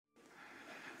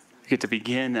get to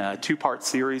begin a two-part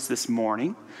series this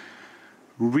morning.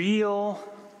 Real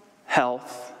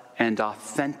health and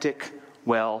authentic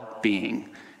well-being.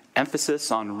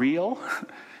 Emphasis on real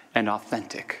and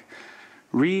authentic.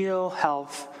 Real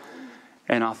health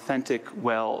and authentic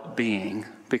well-being.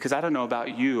 Because I don't know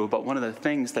about you, but one of the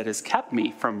things that has kept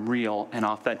me from real and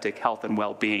authentic health and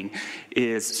well-being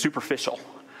is superficial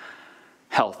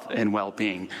health and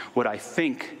well-being. What I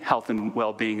think health and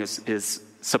well-being is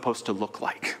supposed to look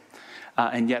like.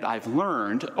 And yet I've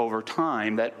learned over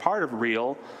time that part of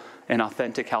real and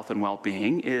authentic health and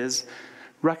well-being is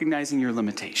recognizing your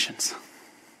limitations.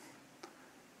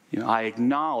 I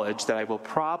acknowledge that I will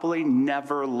probably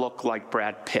never look like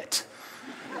Brad Pitt.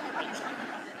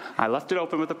 I left it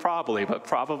open with a probably, but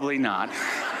probably not.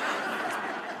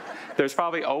 There's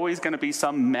probably always going to be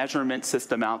some measurement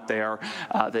system out there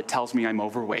that tells me I'm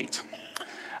overweight.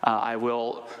 I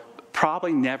will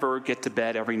probably never get to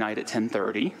bed every night at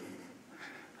 10:30.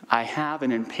 I have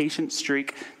an impatient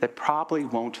streak that probably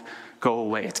won't go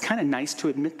away. It's kind of nice to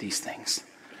admit these things.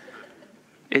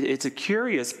 It's a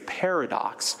curious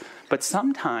paradox, but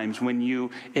sometimes when you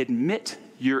admit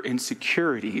your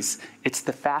insecurities, it's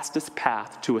the fastest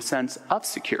path to a sense of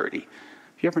security.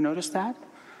 Have you ever noticed that?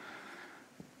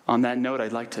 On that note,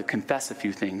 I'd like to confess a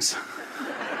few things.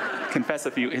 Confess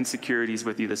a few insecurities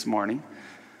with you this morning.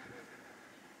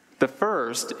 The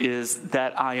first is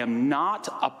that I am not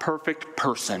a perfect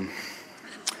person.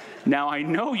 Now, I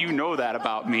know you know that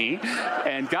about me,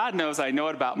 and God knows I know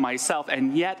it about myself,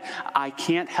 and yet I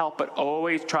can't help but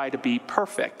always try to be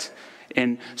perfect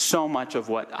in so much of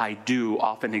what I do,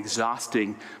 often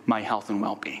exhausting my health and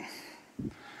well-being.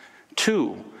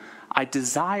 2, I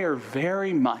desire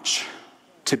very much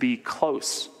to be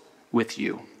close with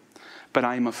you, but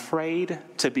I'm afraid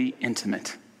to be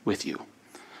intimate with you.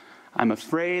 I'm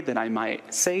afraid that I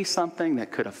might say something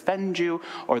that could offend you,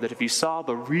 or that if you saw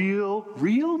the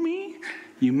real me,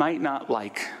 you might not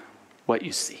like what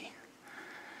you see.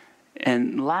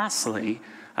 And lastly,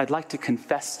 I'd like to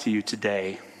confess to you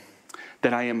today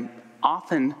that I am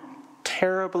often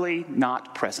terribly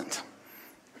not present.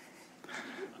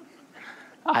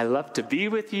 I love to be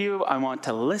with you, I want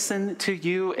to listen to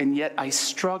you, and yet I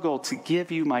struggle to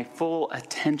give you my full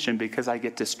attention because I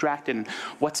get distracted in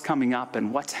what's coming up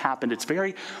and what's happened. It's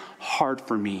very hard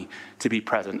for me to be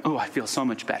present. Oh, I feel so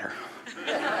much better.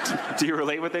 Do you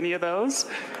relate with any of those?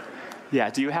 Yeah,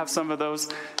 do you have some of those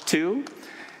too?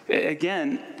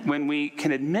 Again, when we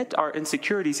can admit our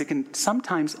insecurities, it can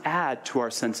sometimes add to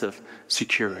our sense of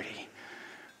security.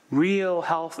 Real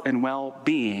health and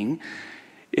well-being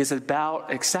is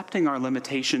about accepting our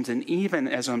limitations and even,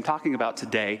 as I'm talking about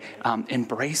today,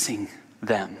 embracing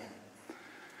them.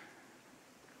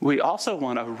 We also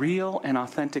want a real and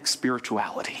authentic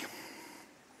spirituality.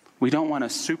 We don't want a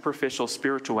superficial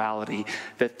spirituality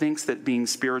that thinks that being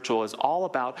spiritual is all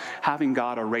about having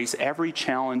God erase every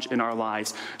challenge in our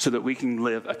lives so that we can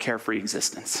live a carefree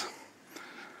existence.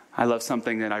 I love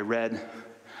something that I read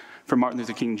from Martin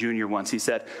Luther King Jr. once. He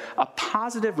said, "A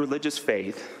positive religious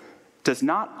faith does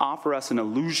not offer us an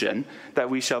illusion that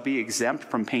we shall be exempt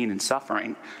from pain and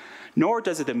suffering, nor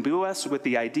does it imbue us with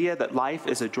the idea that life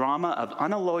is a drama of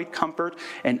unalloyed comfort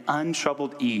and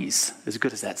untroubled ease," as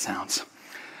good as that sounds.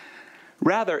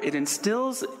 Rather, it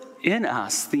instills in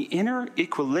us the inner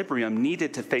equilibrium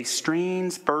needed to face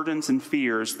strains, burdens, and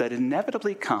fears that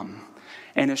inevitably come,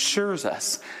 and assures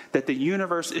us that the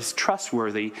universe is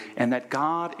trustworthy and that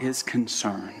God is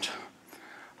concerned.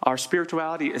 Our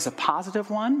spirituality is a positive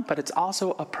one, but it's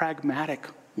also a pragmatic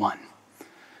one.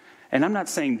 And I'm not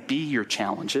saying be your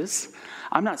challenges.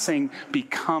 I'm not saying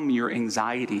become your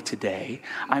anxiety today.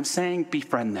 I'm saying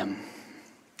befriend them.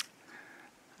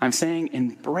 I'm saying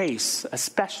embrace,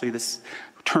 especially this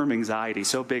term anxiety,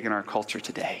 so big in our culture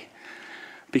today.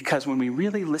 Because when we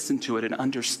really listen to it and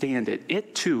understand it,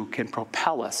 it too can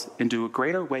propel us into a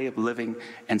greater way of living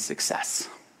and success.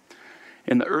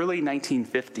 In the early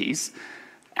 1950s,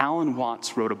 Alan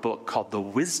Watts wrote a book called The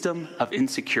Wisdom of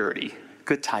Insecurity.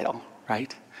 Good title,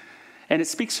 right? And it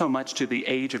speaks so much to the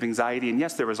age of anxiety. And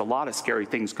yes, there was a lot of scary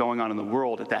things going on in the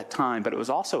world at that time, but it was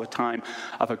also a time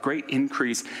of a great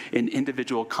increase in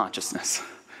individual consciousness.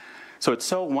 So it's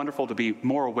so wonderful to be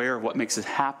more aware of what makes us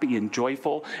happy and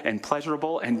joyful and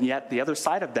pleasurable. And yet the other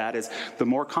side of that is the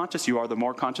more conscious you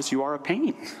are of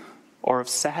pain or of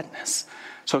sadness.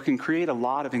 So it can create a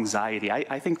lot of anxiety.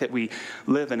 I think that we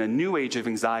live in a new age of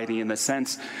anxiety in the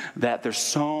sense that there's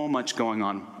so much going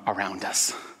on around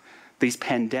us. These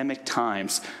pandemic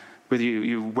times, whether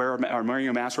you are wearing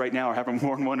a mask right now or haven't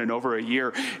worn one in over a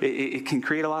year, it can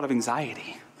create a lot of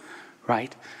anxiety,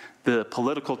 right? the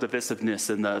political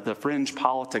divisiveness and the fringe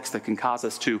politics that can cause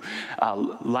us to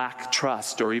lack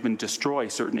trust or even destroy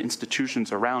certain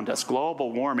institutions around us.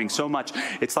 Global warming, so much.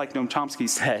 It's like Noam Chomsky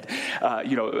said,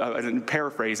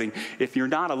 paraphrasing, if you're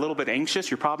not a little bit anxious,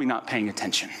 you're probably not paying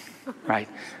attention, right?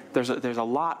 There's a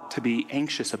lot to be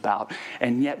anxious about,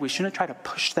 and yet we shouldn't try to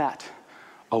push that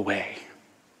away.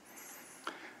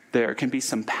 There can be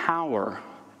some power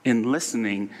in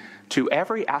listening to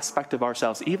every aspect of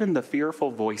ourselves, even the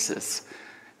fearful voices,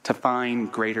 to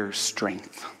find greater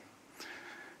strength.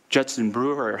 Judson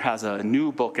Brewer has a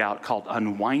new book out called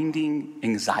Unwinding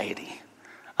Anxiety.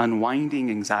 Unwinding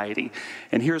Anxiety.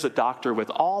 And here's a doctor with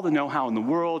all the know-how in the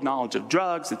world, knowledge of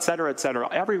drugs, et cetera,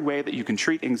 every way that you can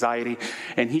treat anxiety.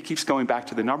 And he keeps going back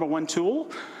to the number one tool,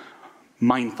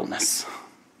 mindfulness.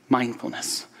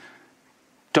 Mindfulness.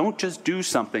 Don't just do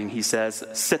something, he says,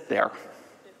 sit there.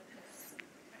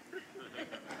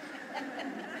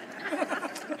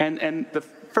 And the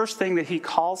first thing that he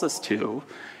calls us to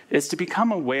is to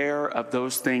become aware of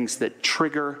those things that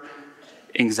trigger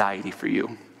anxiety for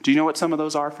you. Do you know what some of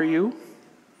those are for you?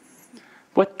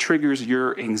 What triggers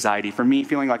your anxiety? For me,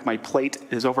 feeling like my plate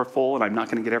is overfull and I'm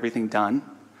not going to get everything done.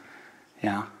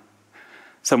 Yeah.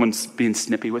 Someone's being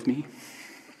snippy with me.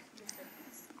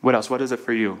 What else? What is it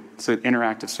for you? It's an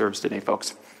interactive service today,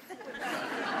 folks.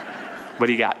 What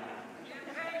do you got?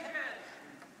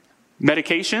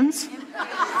 Medications?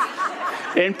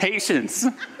 Impatience.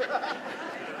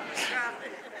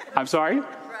 I'm sorry?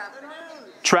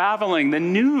 Traveling, the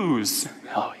news.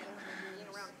 Oh,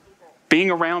 being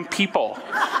around people.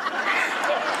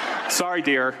 Sorry,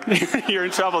 dear. You're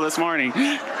in trouble this morning.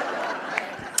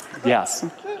 Yes.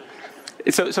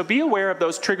 So be aware of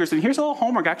those triggers. And here's a little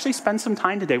homework. Actually spend some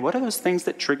time today. What are those things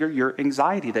that trigger your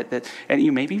anxiety? And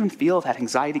you maybe even feel that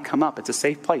anxiety come up. It's a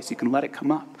safe place. You can let it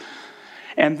come up.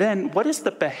 And then what is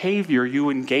the behavior you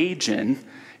engage in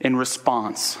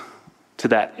response to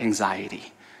that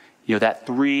anxiety? You know, that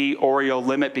 3 Oreo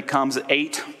limit becomes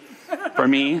 8 for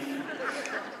me.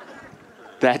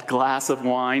 That glass of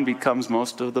wine becomes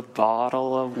most of the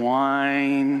bottle of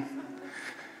wine.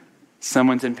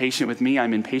 Someone's impatient with me,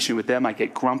 I'm impatient with them. I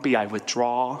get grumpy, I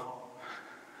withdraw.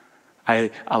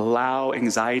 I allow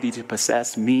anxiety to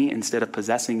possess me instead of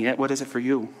possessing it. What is it for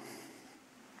you?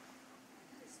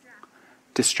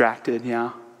 Distracted,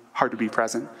 yeah. Hard to be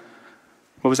present.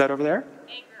 What was that over there?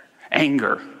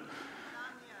 Anger.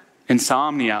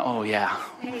 Insomnia. Oh, yeah.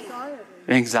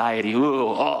 Anxiety.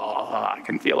 Ooh, I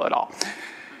can feel it all.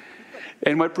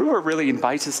 And what Brewer really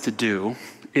invites us to do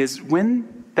is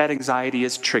when that anxiety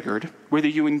is triggered, whether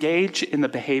you engage in the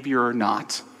behavior or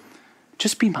not,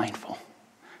 just be mindful.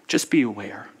 Just be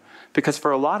aware. Because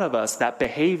for a lot of us, that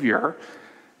behavior,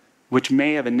 which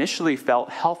may have initially felt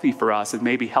healthy for us and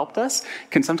maybe helped us,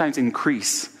 can sometimes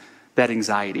increase that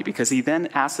anxiety, because he then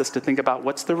asks us to think about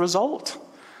what's the result.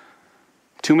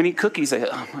 Too many cookies,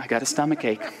 I got a stomach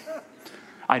ache.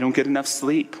 I don't get enough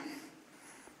sleep.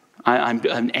 I'm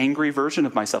an angry version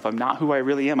of myself. I'm not who I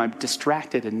really am. I'm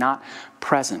distracted and not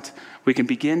present. We can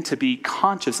begin to be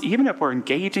conscious, even if we're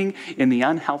engaging in the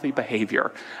unhealthy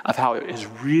behavior, of how it is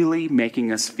really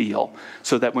making us feel,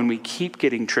 so that when we keep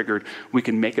getting triggered, we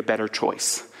can make a better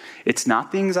choice. It's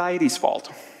not the anxiety's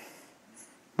fault,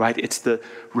 right? It's the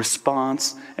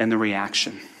response and the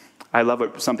reaction. I love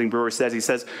what something Brewer says. He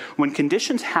says, when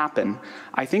conditions happen,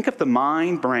 I think of the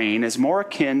mind-brain as more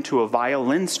akin to a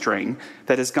violin string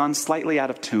that has gone slightly out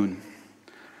of tune.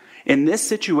 In this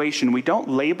situation, we don't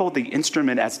label the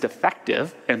instrument as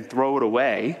defective and throw it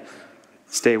away.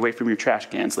 Stay away from your trash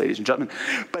cans, ladies and gentlemen.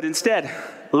 But instead,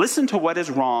 listen to what is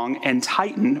wrong and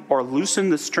tighten or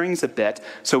loosen the strings a bit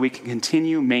so we can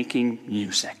continue making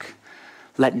music.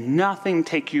 Let nothing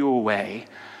take you away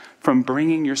from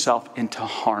bringing yourself into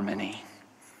harmony.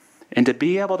 And to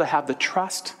be able to have the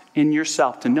trust in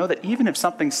yourself, to know that even if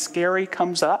something scary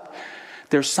comes up,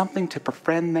 there's something to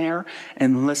befriend there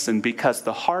and listen, because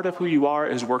the heart of who you are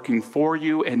is working for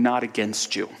you and not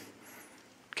against you.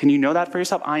 Can you know that for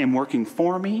yourself? I am working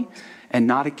for me and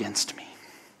not against me.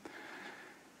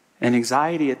 And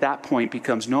anxiety at that point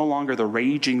becomes no longer the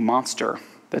raging monster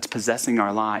that's possessing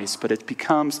our lives, but it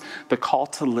becomes the call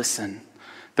to listen,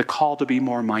 the call to be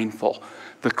more mindful,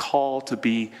 the call to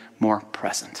be more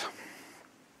present.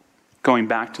 Going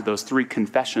back to those 3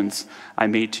 confessions I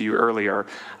made to you earlier,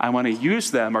 I want to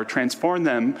use them or transform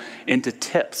them into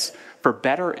tips for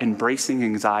better embracing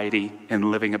anxiety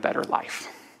and living a better life.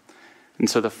 And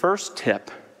so the first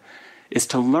tip is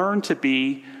to learn to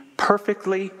be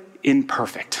perfectly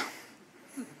imperfect.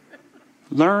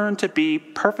 Learn to be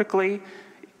perfectly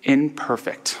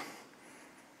imperfect.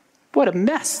 What a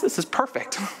mess. This is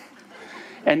perfect.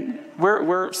 And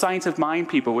we're science of mind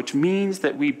people, which means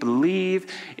that we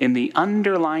believe in the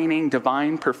underlining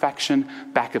divine perfection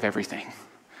back of everything.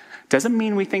 Doesn't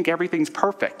mean we think everything's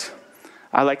perfect.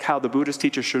 I like how the Buddhist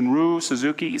teacher Shunryu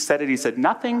Suzuki said it. He said,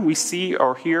 nothing we see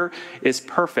or hear is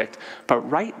perfect, but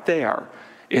right there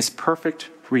is perfect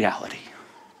reality.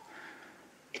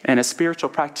 And as spiritual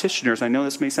practitioners, I know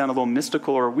this may sound a little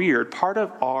mystical or weird, part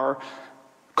of our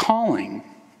calling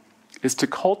is to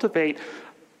cultivate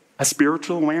a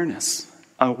spiritual awareness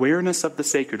of the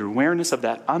sacred, awareness of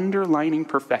that underlining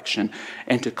perfection,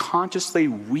 and to consciously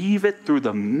weave it through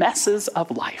the messes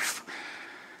of life.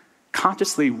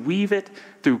 Consciously weave it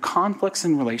through conflicts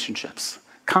and relationships.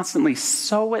 Constantly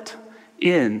sow it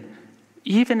in,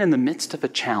 even in the midst of a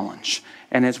challenge.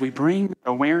 And as we bring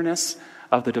awareness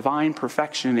of the divine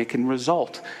perfection, it can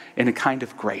result in a kind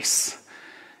of grace,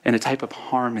 in a type of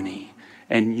harmony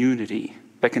and unity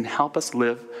that can help us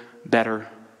live better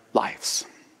lives.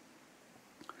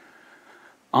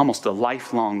 Almost a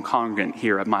lifelong congregant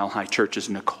here at Mile High Church is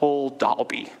Nicole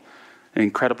Dalby, an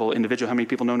incredible individual. How many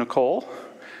people know Nicole?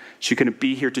 She couldn't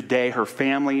be here today. Her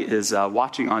family is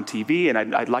watching on TV, and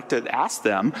I'd like to ask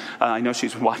them, I know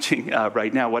she's watching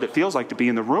right now, what it feels like to be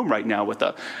in the room right now with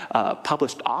a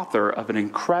published author of an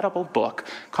incredible book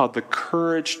called The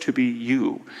Courage to Be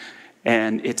You.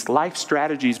 And it's life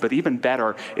strategies, but even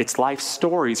better, it's life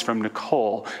stories from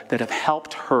Nicole that have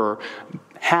helped her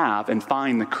have and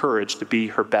find the courage to be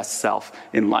her best self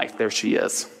in life. There she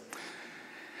is.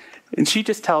 And she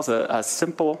just tells a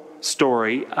simple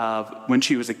story of when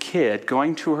she was a kid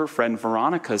going to her friend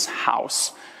Veronica's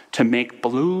house to make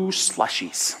blue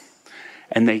slushies.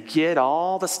 And they get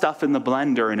all the stuff in the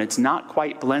blender and it's not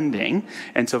quite blending.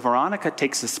 And so Veronica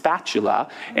takes a spatula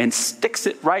and sticks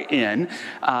it right in,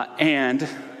 and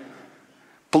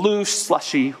blue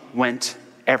slushy went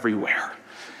everywhere.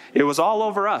 It was all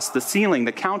over us, the ceiling,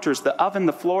 the counters, the oven,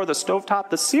 the floor, the stovetop,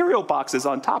 the cereal boxes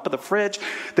on top of the fridge,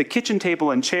 the kitchen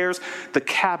table and chairs, the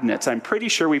cabinets. I'm pretty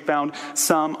sure we found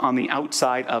some on the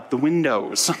outside of the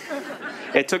windows.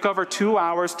 It took over 2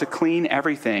 hours to clean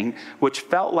everything, which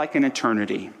felt like an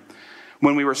eternity.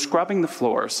 When we were scrubbing the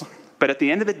floors, but at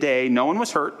the end of the day, no one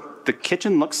was hurt. The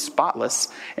kitchen looked spotless,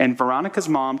 and Veronica's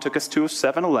mom took us to a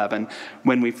 7-Eleven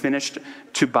when we finished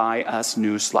to buy us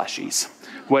new slushies.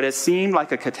 What had seemed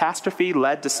like a catastrophe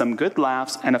led to some good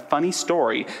laughs and a funny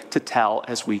story to tell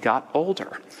as we got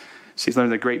older. She's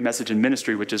learned the great message in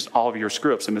ministry, which is all of your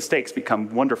screw-ups and mistakes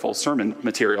become wonderful sermon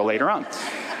material later on.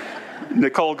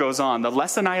 Nicole goes on, the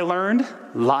lesson I learned,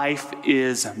 life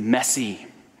is messy.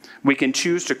 We can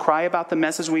choose to cry about the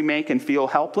messes we make and feel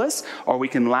helpless, or we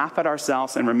can laugh at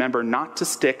ourselves and remember not to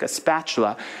stick a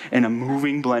spatula in a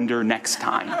moving blender next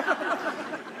time.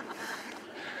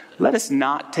 Let us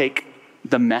not take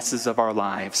the messes of our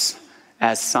lives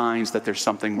as signs that there's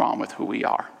something wrong with who we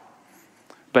are,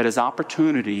 but as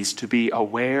opportunities to be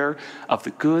aware of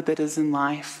the good that is in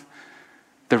life,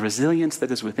 the resilience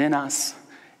that is within us,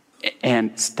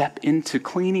 and step into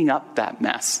cleaning up that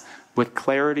mess with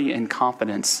clarity and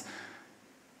confidence,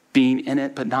 being in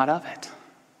it but not of it.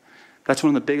 That's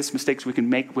one of the biggest mistakes we can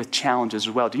make with challenges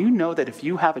as well. Do you know that if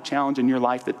you have a challenge in your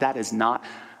life, that is not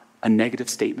a negative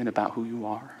statement about who you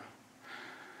are?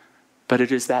 But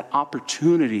it is that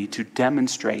opportunity to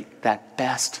demonstrate that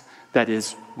best that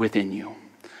is within you.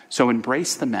 So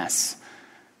embrace the mess.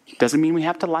 Doesn't mean we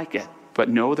have to like it, but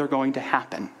know they're going to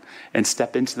happen, and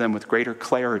step into them with greater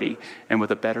clarity and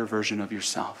with a better version of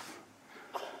yourself.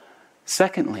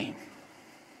 Secondly,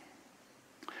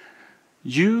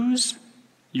 use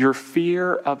your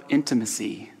fear of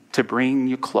intimacy to bring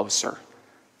you closer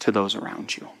to those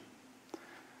around you.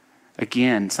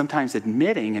 Again, sometimes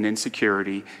admitting an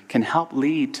insecurity can help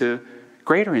lead to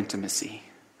greater intimacy,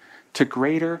 to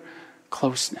greater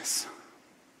closeness.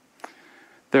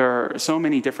 There are so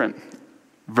many different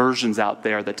versions out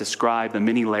there that describe the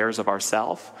many layers of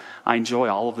ourself. I enjoy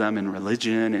all of them in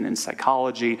religion and in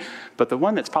psychology, but the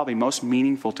one that's probably most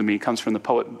meaningful to me comes from the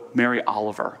poet Mary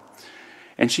Oliver.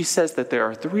 And she says that there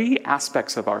are 3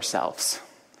 aspects of ourselves.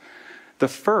 The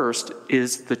first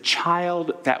is the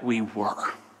child that we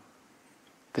were.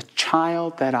 The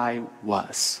child that I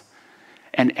was.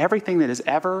 And everything that has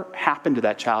ever happened to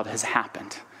that child has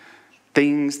happened.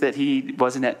 Things that he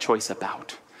wasn't at choice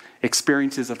about.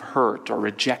 Experiences of hurt or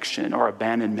rejection or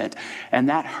abandonment. And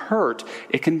that hurt,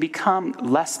 it can become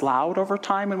less loud over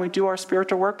time when we do our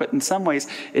spiritual work, but in some ways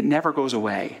it never goes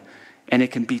away. And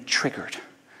it can be triggered.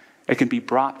 It can be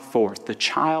brought forth, the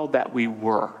child that we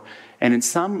were. And in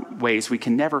some ways we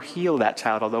can never heal that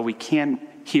child, although we can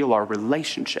heal our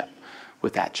relationship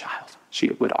with that child,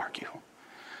 she would argue.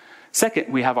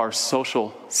 Second, we have our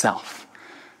social self.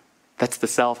 That's the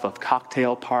self of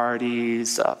cocktail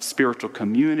parties, of spiritual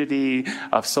community,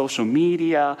 of social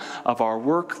media, of our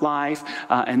work life.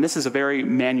 And this is a very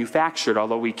manufactured,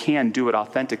 although we can do it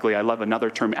authentically. I love another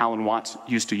term Alan Watts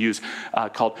used to use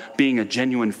called being a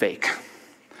genuine fake.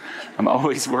 I'm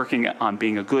always working on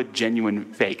being a good,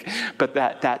 genuine fake. But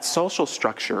that social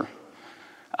structure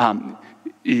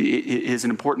is an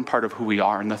important part of who we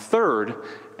are. And the third,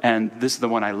 and this is the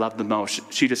one I love the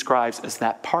most, she describes as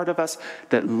that part of us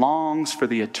that longs for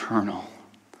the eternal.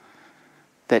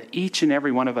 That each and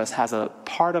every one of us has a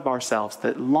part of ourselves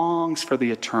that longs for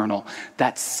the eternal,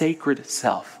 that sacred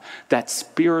self, that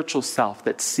spiritual self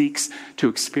that seeks to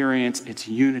experience its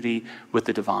unity with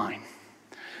the divine.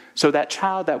 So that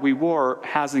child that we were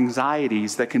has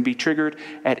anxieties that can be triggered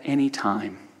at any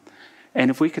time. And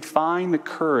if we could find the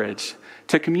courage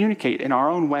to communicate in our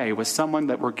own way with someone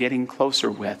that we're getting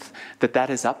closer with, that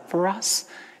is up for us,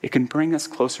 it can bring us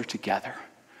closer together.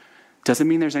 Doesn't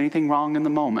mean there's anything wrong in the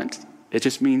moment. It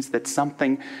just means that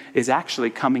something is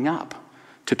actually coming up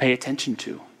to pay attention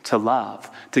to love,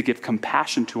 to give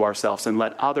compassion to ourselves and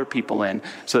let other people in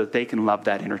so that they can love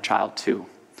that inner child too.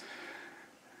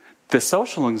 The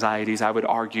social anxieties, I would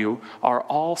argue, are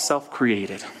all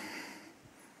self-created.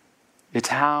 It's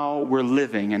how we're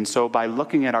living. And so by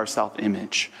looking at our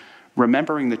self-image,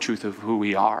 remembering the truth of who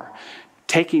we are,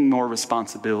 taking more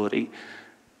responsibility,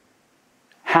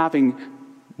 having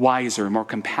wiser, more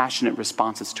compassionate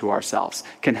responses to ourselves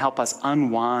can help us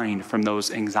unwind from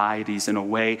those anxieties in a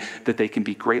way that they can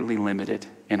be greatly limited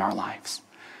in our lives.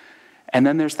 And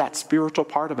then there's that spiritual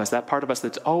part of us, that part of us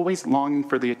that's always longing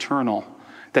for the eternal,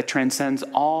 that transcends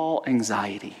all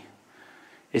anxiety.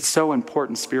 It's so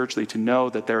important spiritually to know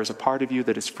that there is a part of you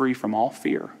that is free from all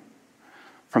fear,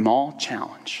 from all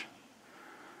challenge,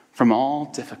 from all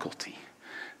difficulty,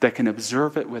 that can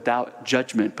observe it without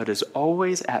judgment, but is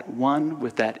always at one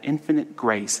with that infinite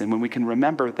grace. And when we can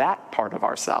remember that part of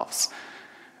ourselves,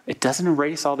 it doesn't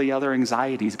erase all the other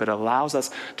anxieties, but allows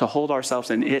us to hold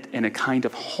ourselves in it in a kind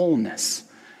of wholeness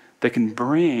that can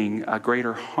bring a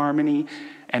greater harmony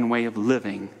and way of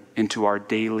living into our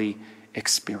daily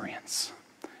experience.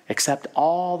 Accept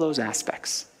all those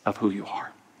aspects of who you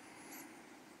are.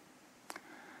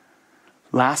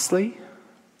 Lastly,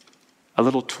 a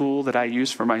little tool that I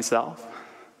use for myself.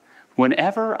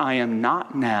 Whenever I am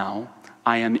not now,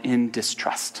 I am in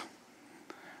distrust.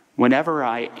 Whenever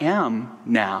I am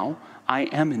now, I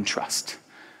am in trust.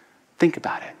 Think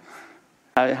about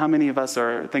it. How many of us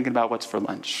are thinking about what's for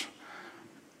lunch?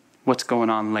 What's going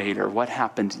on later? What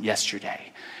happened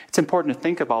yesterday? It's important to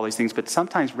think of all these things, but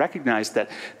sometimes recognize that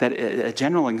a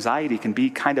general anxiety can be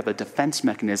kind of a defense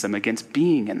mechanism against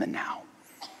being in the now.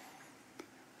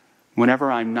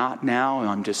 Whenever I'm not now,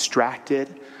 I'm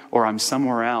distracted, or I'm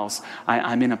somewhere else,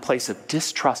 I'm in a place of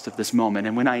distrust of this moment.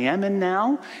 And when I am in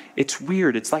now, it's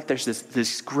weird. It's like there's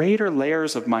this greater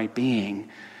layers of my being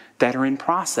that are in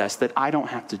process that I don't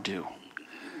have to do.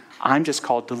 I'm just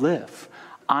called to live.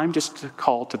 I'm just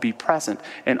called to be present.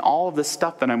 And all of this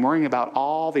stuff that I'm worrying about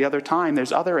all the other time,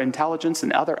 there's other intelligence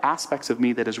and other aspects of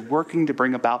me that is working to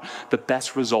bring about the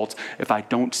best results if I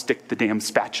don't stick the damn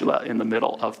spatula in the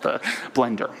middle of the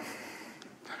blender.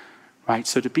 Right?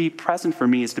 So to be present for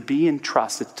me is to be in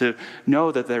trust. It's to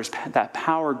know that there's that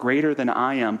power greater than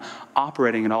I am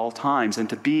operating at all times. And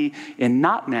to be in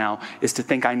not now is to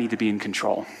think I need to be in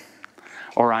control,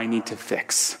 or I need to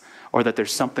fix, or that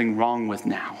there's something wrong with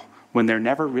now, when there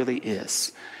never really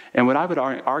is. And what I would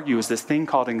argue is this thing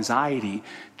called anxiety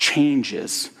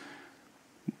changes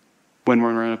when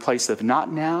we're in a place of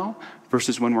not now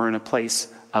versus when we're in a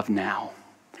place of now.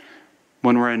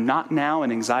 When we're in not now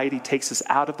and anxiety takes us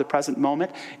out of the present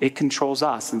moment, it controls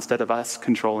us instead of us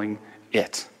controlling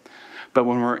it. But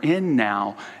when we're in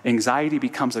now, anxiety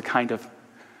becomes a kind of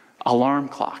alarm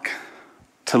clock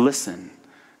to listen,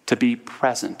 to be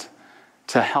present,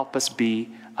 to help us be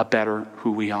a better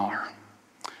who we are.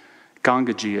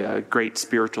 Gangaji, a great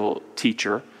spiritual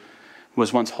teacher,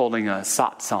 was once holding a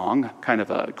satsang, kind of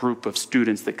a group of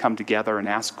students that come together and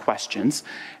ask questions.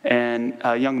 And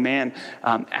a young man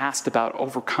asked about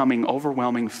overcoming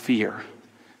overwhelming fear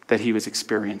that he was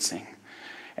experiencing.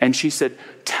 And she said,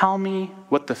 "Tell me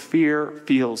what the fear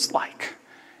feels like."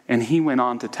 And he went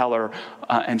on to tell her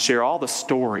and share all the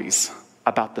stories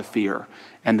about the fear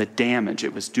and the damage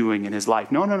it was doing in his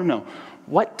life. No.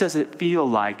 What does it feel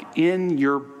like in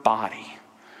your body?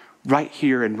 Right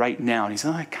here and right now. And he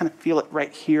said, I kind of feel it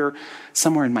right here,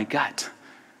 somewhere in my gut.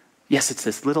 Yes, it's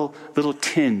this little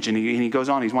tinge. And he goes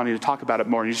on, he's wanting to talk about it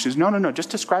more. And he says, no,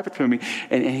 just describe it to me.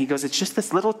 And he goes, it's just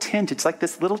this little tinge. It's like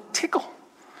this little tickle.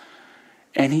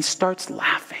 And he starts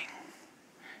laughing.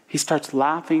 He starts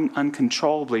laughing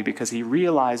uncontrollably because he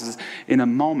realizes in a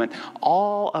moment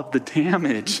all of the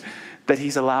damage that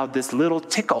he's allowed this little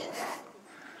tickle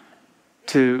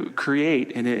to create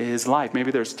in his life.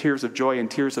 Maybe there's tears of joy and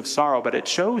tears of sorrow, but it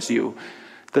shows you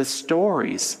the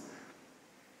stories,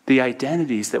 the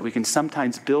identities that we can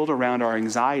sometimes build around our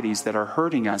anxieties that are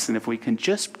hurting us. And if we can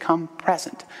just come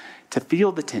present to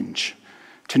feel the tinge,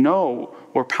 to know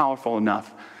we're powerful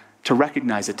enough to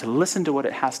recognize it, to listen to what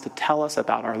it has to tell us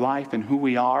about our life and who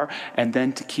we are, and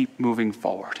then to keep moving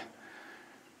forward.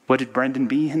 What did Brendan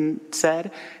Behan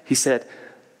said? He said,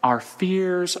 our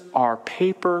fears are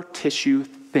paper tissue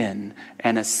thin,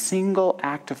 and a single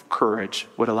act of courage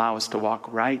would allow us to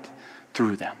walk right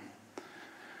through them.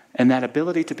 And that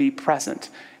ability to be present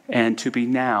and to be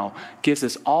now gives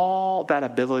us all that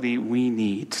ability we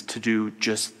need to do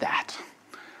just that.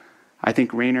 I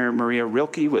think Rainer Maria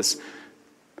Rilke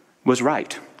was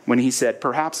right when he said,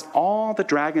 perhaps all the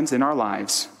dragons in our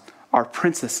lives are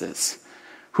princesses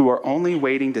who are only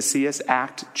waiting to see us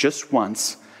act just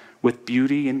once with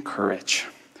beauty and courage.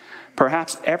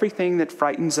 Perhaps everything that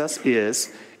frightens us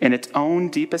is, in its own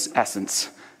deepest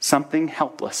essence, something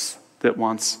helpless that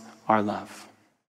wants our love.